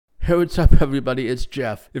Hey, what's up, everybody? It's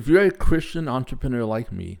Jeff. If you're a Christian entrepreneur like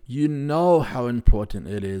me, you know how important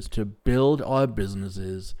it is to build our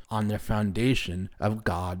businesses on the foundation of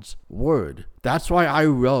God's Word. That's why I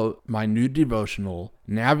wrote my new devotional,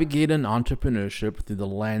 Navigating Entrepreneurship Through the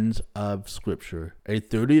Lens of Scripture, a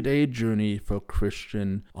 30-day journey for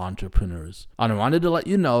Christian entrepreneurs. And I wanted to let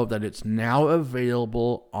you know that it's now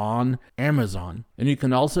available on Amazon, and you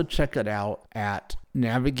can also check it out at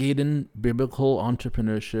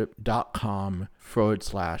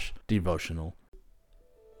navigatingbiblicalentrepreneur.com/devotional.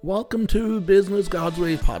 Welcome to Business God's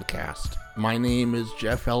Way podcast. My name is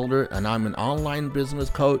Jeff Elder, and I'm an online business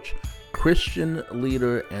coach, Christian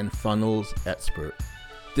leader, and funnels expert.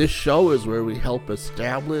 This show is where we help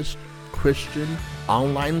established Christian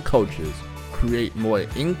online coaches create more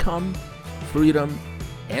income, freedom,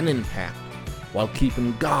 and impact while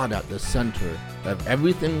keeping God at the center of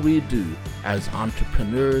everything we do as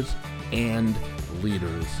entrepreneurs and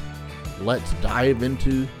leaders. Let's dive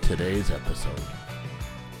into today's episode.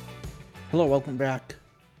 Hello, welcome back,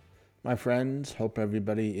 my friends. Hope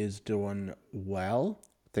everybody is doing well.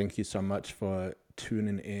 Thank you so much for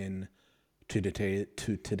tuning in to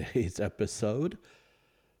today's episode.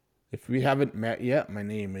 If we haven't met yet, my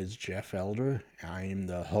name is Jeff Elder. I'm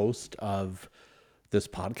the host of this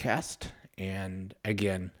podcast. And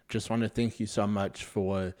again, just want to thank you so much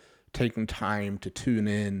for taking time to tune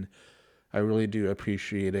in. I really do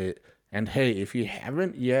appreciate it. And hey, if you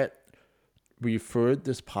haven't yet referred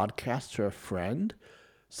this podcast to a friend,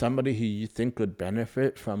 somebody who you think would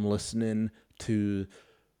benefit from listening to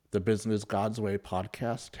the Business God's Way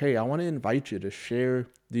podcast, hey, I want to invite you to share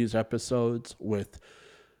these episodes with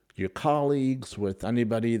your colleagues, with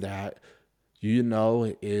anybody that you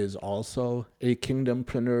know is also a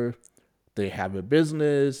kingdompreneur. They have a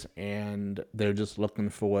business and they're just looking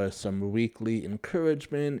for some weekly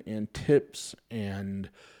encouragement and tips and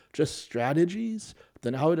just strategies,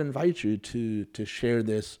 then I would invite you to share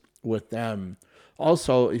this with them.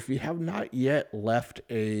 Also, if you have not yet left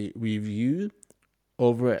a review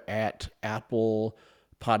over at Apple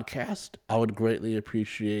Podcast, I would greatly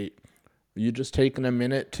appreciate you just taking a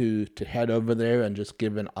minute to head over there and just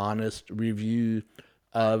give an honest review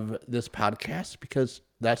of this podcast, because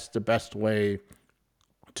that's the best way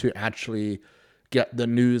to actually get the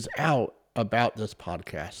news out about this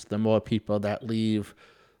podcast. The more people that leave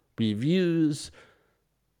reviews,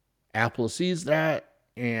 Apple sees that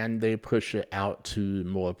and they push it out to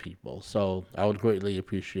more people. So I would greatly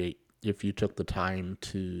appreciate if you took the time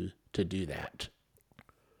to do that.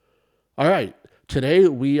 All right, today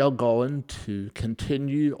we are going to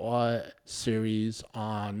continue our series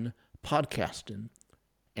on podcasting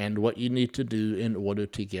and what you need to do in order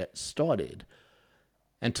to get started.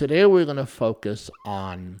 And today we're going to focus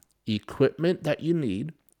on equipment that you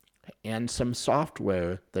need and some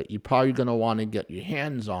software that you're probably going to want to get your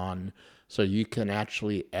hands on so you can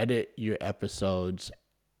actually edit your episodes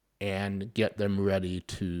and get them ready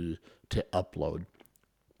to upload.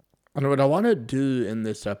 And what I want to do in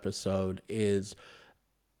this episode is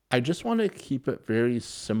I just want to keep it very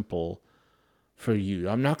simple for you.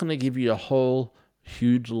 I'm not going to give you a whole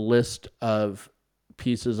huge list of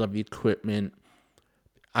pieces of equipment.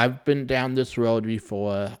 I've been down this road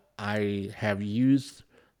before. I have used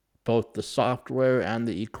both the software and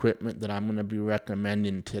the equipment that I'm going to be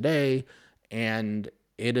recommending today, and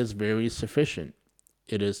it is very sufficient.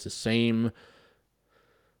 It is the same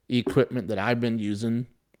equipment that I've been using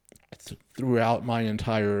throughout my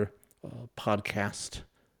entire podcast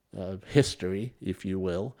history, if you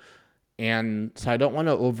will. And so I don't want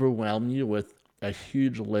to overwhelm you with a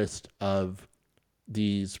huge list of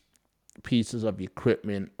these pieces of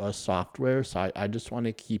equipment or software. So I just want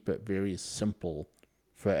to keep it very simple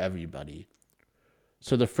for everybody.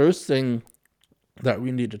 So the first thing that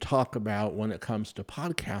we need to talk about when it comes to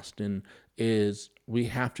podcasting is we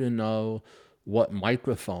have to know what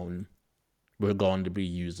microphone we're going to be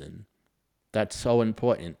using. That's so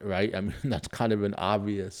important, right? I mean, that's kind of an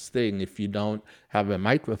obvious thing. If you don't have a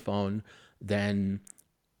microphone, then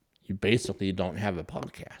you basically don't have a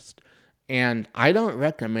podcast. And I don't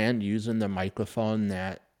recommend using the microphone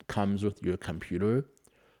that comes with your computer.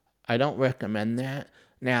 I don't recommend that.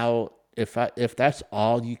 Now, if that's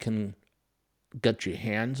all you can get your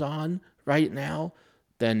hands on right now,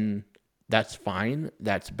 then that's fine.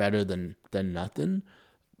 That's better than nothing.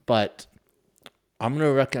 But I'm going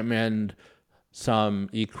to recommend some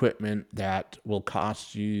equipment that will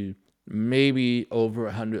cost you maybe over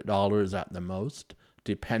 $100 at the most,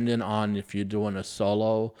 depending on if you're doing a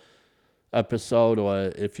solo episode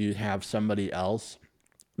or if you have somebody else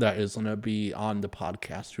that is going to be on the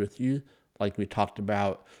podcast with you. Like we talked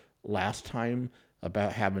about last time,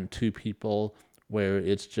 about having two people where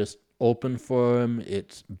it's just open forum,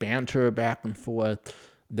 it's banter back and forth,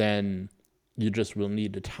 then you just will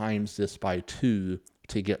need to times this by 2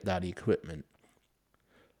 to get that equipment.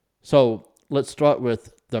 So let's start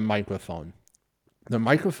with the microphone. The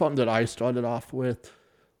microphone that I started off with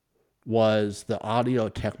was the Audio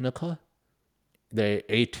Technica, the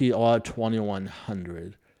ATR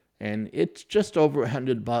 2100. And it's just over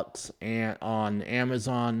 $100 and on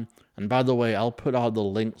Amazon. And by the way, I'll put all the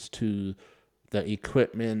links to the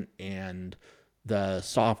equipment and the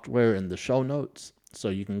software in the show notes, so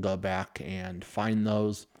you can go back and find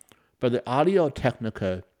those. But the Audio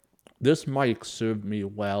Technica, this mic served me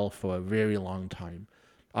well for a very long time.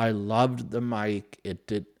 I loved the mic. It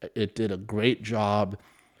did a great job.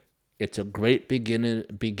 It's a great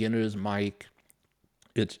beginner's mic.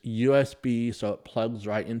 It's USB, so it plugs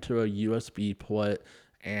right into a USB port,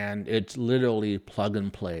 and it's literally plug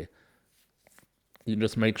and play. You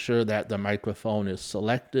just make sure that the microphone is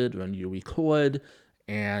selected when you record,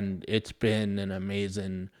 and it's been an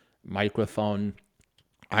amazing microphone.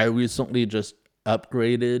 I recently just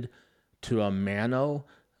upgraded to a Mano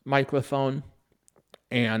microphone,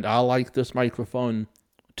 and I like this microphone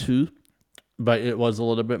too, but it was a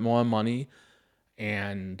little bit more money,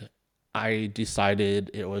 and I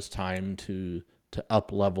decided it was time to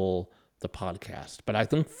up level the podcast. But I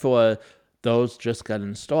think for those just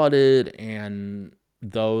getting started and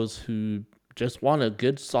those who just want a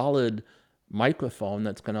good solid microphone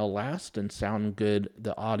that's going to last and sound good,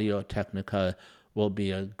 the Audio Technica will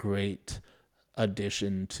be a great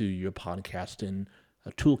addition to your podcasting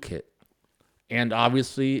toolkit. And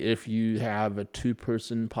obviously, if you have a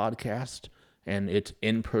 2-person podcast and it's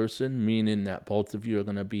in person, meaning that both of you are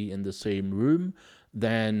going to be in the same room,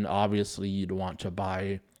 then obviously you'd want to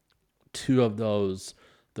buy 2 of those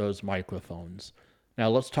microphones. Now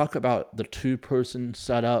let's talk about the 2-person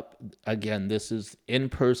setup. Again, this is in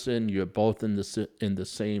person. You're both in the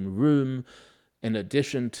same room. In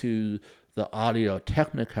addition to the Audio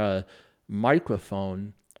Technica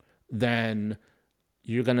microphone, then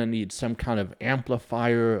you're going to need some kind of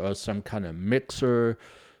amplifier or some kind of mixer.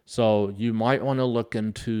 So you might want to look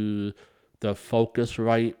into the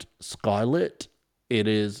Focusrite Scarlett. It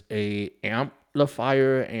is a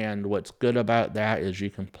amplifier, and what's good about that is you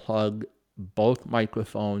can plug both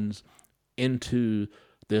microphones into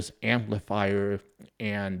this amplifier,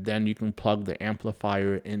 and then you can plug the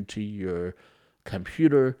amplifier into your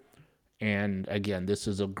computer. And again, this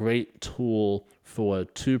is a great tool for a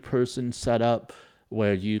 2-person setup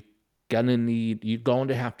where you're going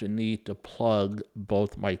to have to need to plug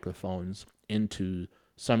both microphones into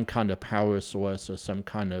some kind of power source or some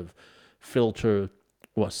kind of filter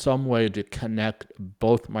or some way to connect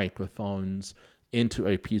both microphones into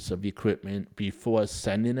a piece of equipment before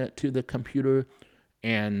sending it to the computer.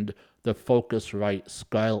 And the Focusrite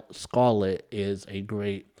Scarlett is a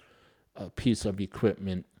great piece of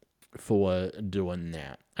equipment for doing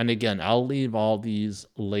that. And again, I'll leave all these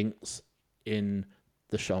links in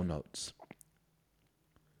the show notes.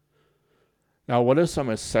 Now, what are some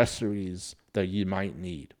accessories that you might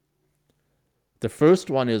need? The first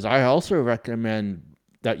one is I also recommend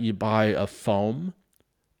that you buy a foam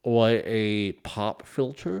or a pop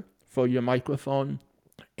filter for your microphone.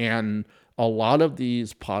 And a lot of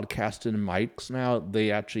these podcasting mics now,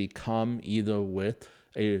 they actually come either with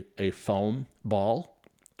a foam ball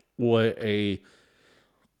or a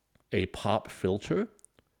pop filter.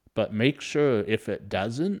 But make sure if it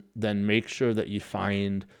doesn't, then make sure that you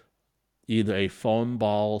find either a foam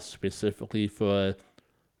ball specifically for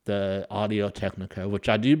the Audio Technica, which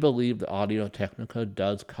I do believe the Audio Technica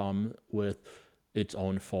does come with its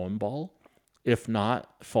own foam ball. If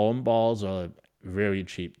not, foam balls are very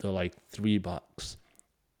cheap. They're like $3.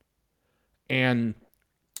 And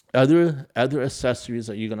other accessories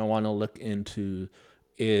that you're going to want to look into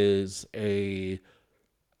is a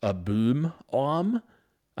boom arm.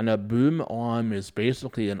 And a boom arm is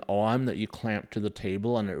basically an arm that you clamp to the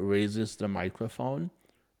table, and it raises the microphone,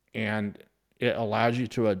 and it allows you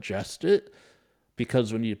to adjust it,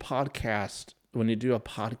 because when you do a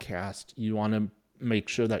podcast, you want to make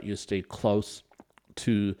sure that you stay close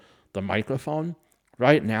to the microphone.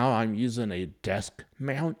 Right now, I'm using a desk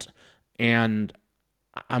mount, and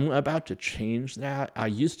I'm about to change that. I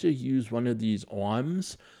used to use one of these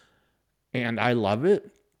arms, and I love it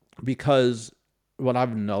because what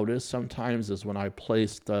I've noticed sometimes is when I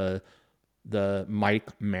place the mic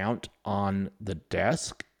mount on the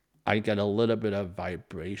desk, I get a little bit of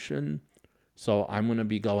vibration. So I'm going to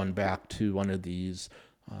be going back to one of these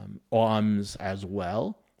arms as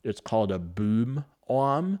well. It's called a boom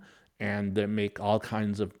arm, and they make all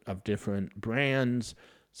kinds of different brands.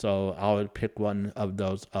 So I would pick one of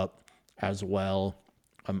those up as well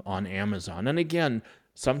on Amazon. And again,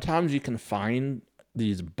 sometimes you can find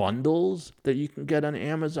these bundles that you can get on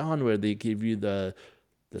Amazon where they give you the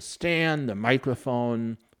stand, the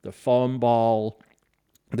microphone, the foam ball.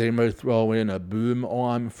 They may throw in a boom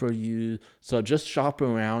arm for you. So just shop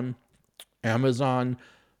around Amazon,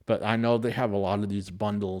 but I know they have a lot of these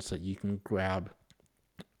bundles that you can grab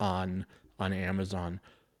on Amazon.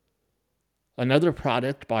 Another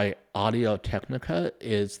product by Audio Technica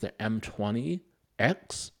is the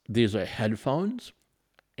M20X. These are headphones,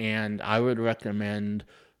 and I would recommend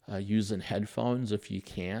using headphones if you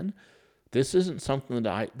can. This isn't something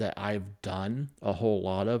that I've done a whole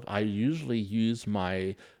lot of. I usually use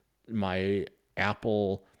my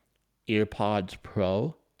Apple AirPods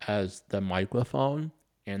Pro as the microphone,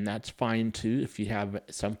 and that's fine too if you have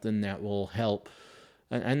something that will help.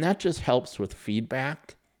 And that just helps with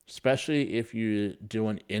feedback, especially if you're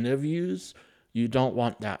doing interviews. You don't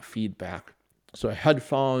want that feedback. So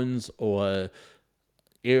headphones or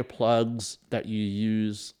earplugs that you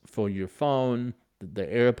use for your phone, the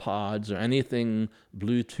AirPods or anything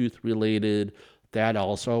Bluetooth related, that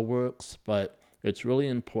also works. But it's really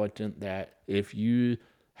important that if you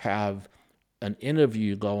have an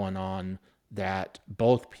interview going on, that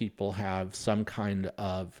both people have some kind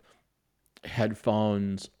of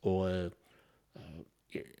headphones or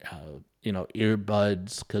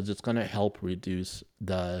earbuds, because it's going to help reduce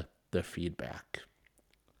the feedback.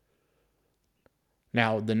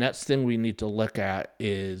 Now, the next thing we need to look at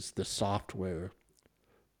is the software.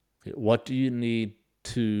 What do you need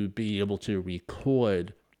to be able to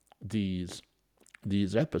record these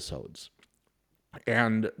episodes?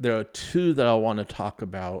 And there are two that I want to talk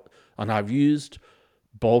about, and I've used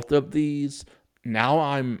both of these. Now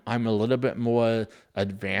I'm a little bit more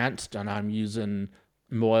advanced, and I'm using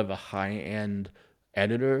more of a high-end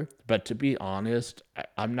editor. But to be honest,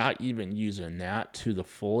 I'm not even using that to the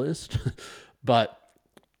fullest. But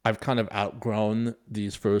I've kind of outgrown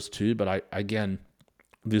these first two. But again,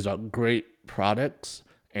 these are great products,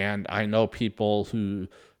 and I know people who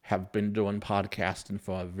have been doing podcasting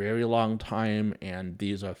for a very long time, and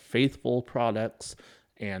these are faithful products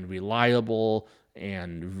and reliable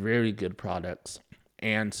and very good products.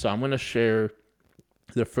 And so I'm going to share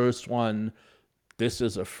the first one. This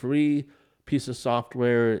is a free piece of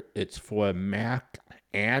software. It's for Mac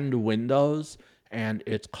and Windows, and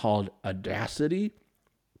it's called Audacity.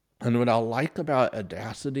 And what I like about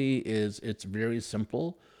Audacity is it's very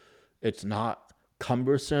simple. It's not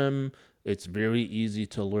cumbersome. It's very easy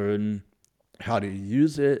to learn how to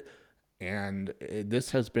use it. And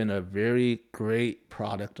this has been a very great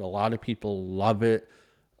product. A lot of people love it.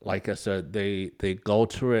 Like I said, they go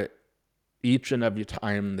to it each and every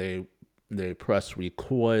time they press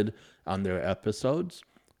record on their episodes.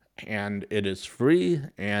 And it is free.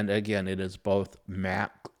 And again, it is both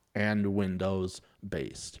Mac and Windows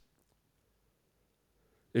based.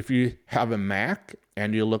 If you have a Mac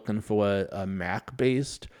and you're looking for a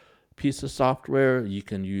Mac-based piece of software, you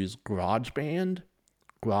can use GarageBand.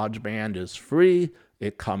 GarageBand is free.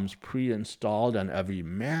 It comes pre-installed on every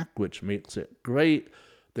Mac, which makes it great.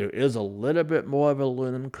 There is a little bit more of a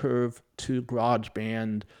learning curve to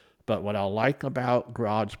GarageBand, but what I like about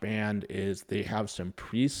GarageBand is they have some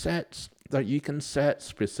presets that you can set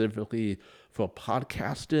specifically for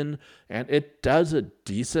podcasting, and it does a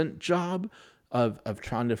decent job of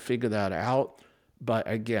trying to figure that out. But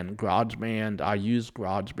again, GarageBand, I used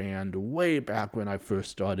GarageBand way back when I first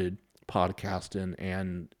started podcasting,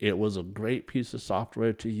 and it was a great piece of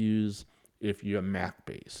software to use if you're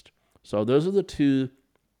Mac-based. So those are the two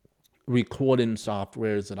recording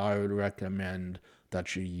softwares that I would recommend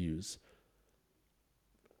that you use.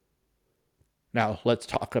 Now, let's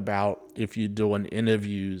talk about if you're doing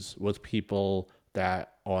interviews with people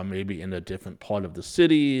that are maybe in a different part of the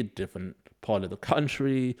city, different part of the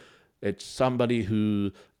country. It's somebody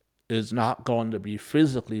who is not going to be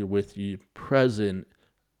physically with you present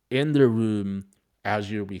in the room as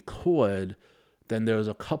you record. Then there's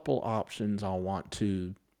a couple options I want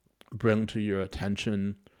to bring to your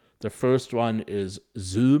attention. The first one is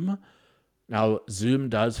Zoom. Now, Zoom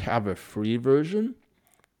does have a free version,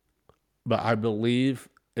 but I believe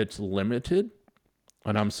it's limited.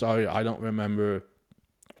 And I'm sorry, I don't remember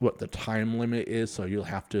what the time limit is, so you'll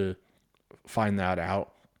have to find that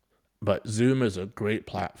out. But Zoom is a great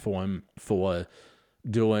platform for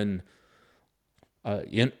doing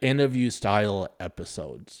interview style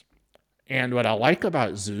episodes. And what I like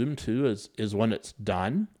about Zoom too is when it's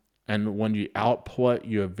done, And when you output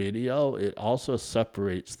your video, it also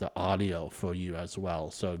separates the audio for you as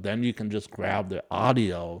well. So then you can just grab the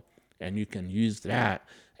audio and you can use that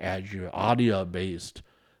as your audio based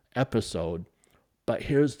episode. But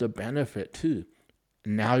here's the benefit too.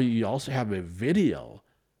 Now you also have a video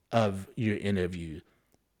of your interview.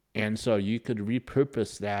 And so you could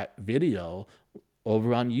repurpose that video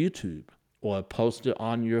over on YouTube or post it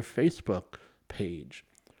on your Facebook page.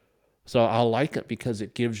 So I like it because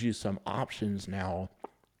it gives you some options now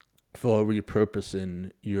for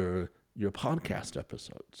repurposing your podcast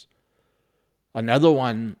episodes. Another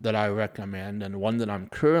one that I recommend and one that I'm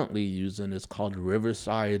currently using is called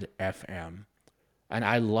Riverside FM. And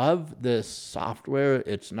I love this software.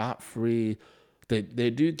 It's not free. They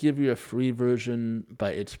do give you a free version,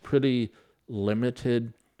 but it's pretty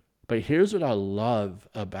limited. But here's what I love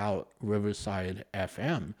about Riverside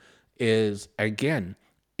FM is, again,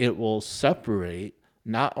 it will separate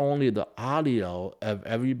not only the audio of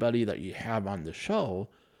everybody that you have on the show,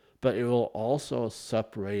 but it will also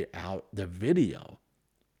separate out the video.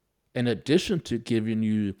 In addition to giving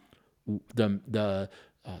you the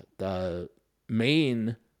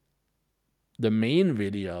main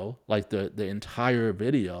video, like the entire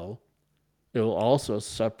video, it will also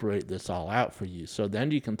separate this all out for you. So then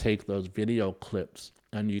you can take those video clips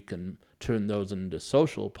and you can turn those into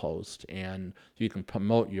social posts and you can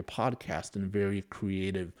promote your podcast in very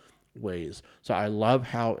creative ways. So I love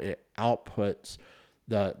how it outputs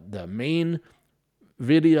the main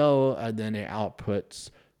video and then it outputs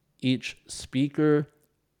each speaker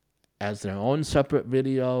as their own separate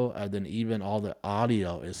video, and then even all the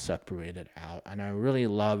audio is separated out. And I really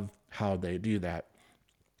love how they do that.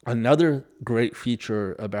 Another great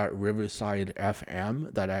feature about Riverside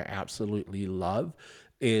FM that I absolutely love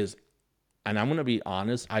is, and I'm going to be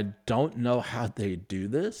honest, I don't know how they do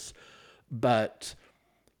this, but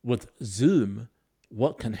with Zoom,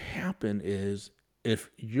 what can happen is if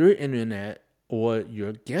your internet or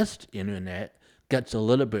your guest internet gets a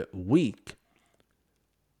little bit weak,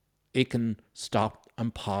 it can stop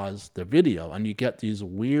and pause the video, and you get these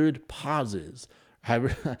weird pauses.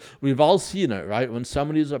 We've all seen it, right? When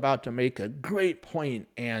somebody's about to make a great point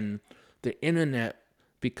and the internet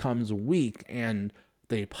becomes weak and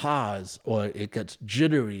they pause or it gets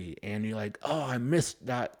jittery and you're like, oh, I missed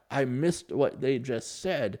that. I missed what they just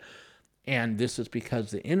said. And this is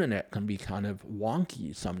because the internet can be kind of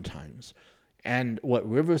wonky sometimes. And what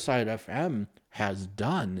Riverside FM has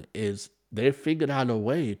done is they figured out a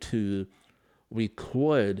way to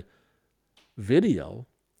record video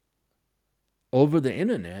over the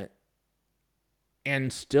internet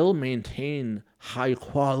and still maintain high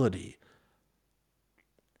quality.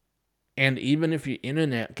 And even if your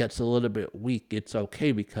internet gets a little bit weak, it's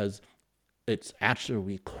okay because it's actually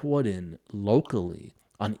recording locally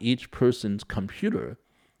on each person's computer.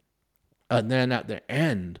 And then at the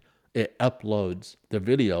end, it uploads the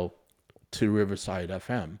video to Riverside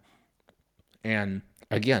FM. And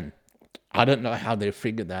again, I don't know how they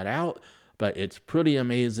figured that out, but it's pretty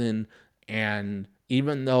amazing. And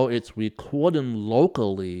even though it's recording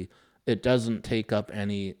locally, it doesn't take up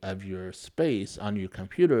any of your space on your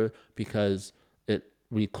computer because it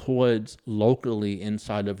records locally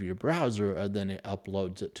inside of your browser and then it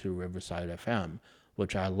uploads it to Riverside FM,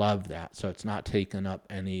 which I love that. So it's not taking up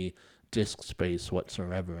any disk space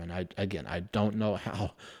whatsoever. And I don't know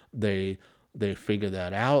how they figure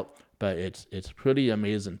that out, but it's pretty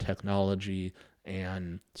amazing technology.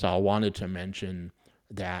 And so I wanted to mention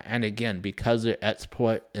that. And again, because it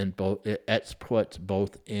exports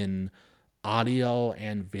both in audio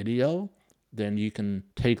and video, then you can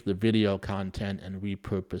take the video content and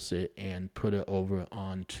repurpose it and put it over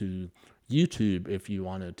onto YouTube if you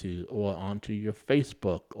wanted to, or onto your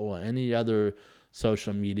Facebook or any other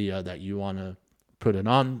social media that you want to put it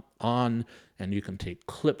on, and you can take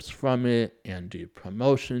clips from it and do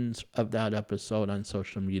promotions of that episode on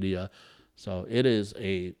social media. So it is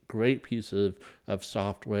a great piece of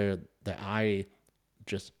software that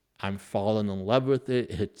I'm falling in love with it.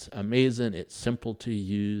 It's amazing. It's simple to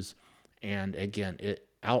use. And again, it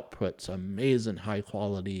outputs amazing high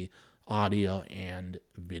quality audio and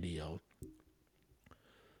video.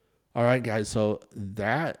 All right, guys. So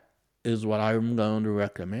that is what I'm going to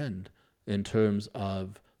recommend in terms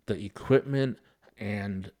of the equipment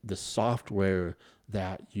and the software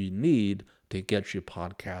that you need to get your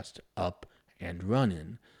podcast up and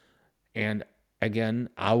running. And again,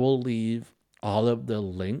 I will leave all of the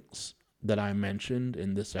links that I mentioned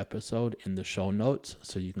in this episode in the show notes,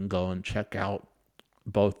 so you can go and check out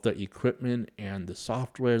both the equipment and the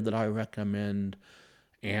software that I recommend,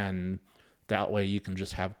 and that way you can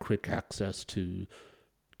just have quick access to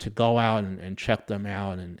to go out and check them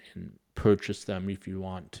out and purchase them if you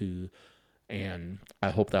want to. And I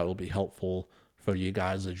hope that will be helpful for you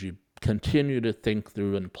guys as you continue to think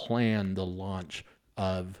through and plan the launch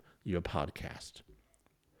of your podcast.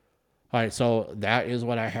 All right, so that is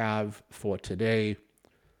what I have for today.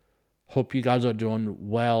 Hope you guys are doing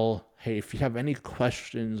well. Hey, if you have any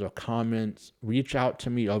questions or comments, reach out to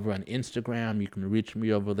me over on Instagram. You can reach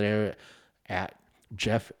me over there at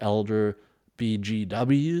Jeff Elder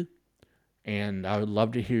BGW. And I would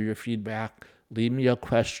love to hear your feedback. Leave me a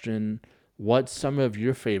question. What's some of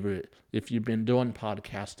your favorite, if you've been doing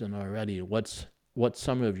podcasting already, what's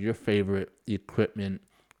some of your favorite equipment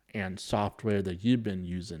and software that you've been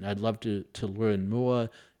using? I'd love to learn more,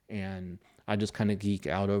 and I just kind of geek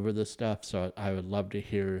out over this stuff, so I would love to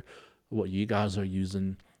hear what you guys are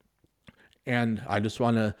using. And I just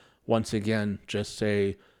want to once again just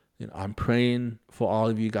say, I'm praying for all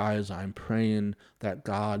of you guys. I'm praying that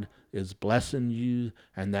God is blessing you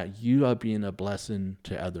and that you are being a blessing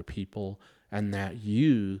to other people and that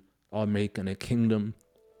you are making a kingdom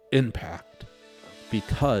impact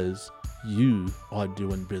because you are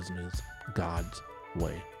doing business God's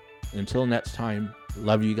way. Until next time,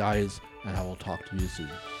 love you guys, and I will talk to you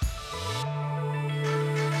soon.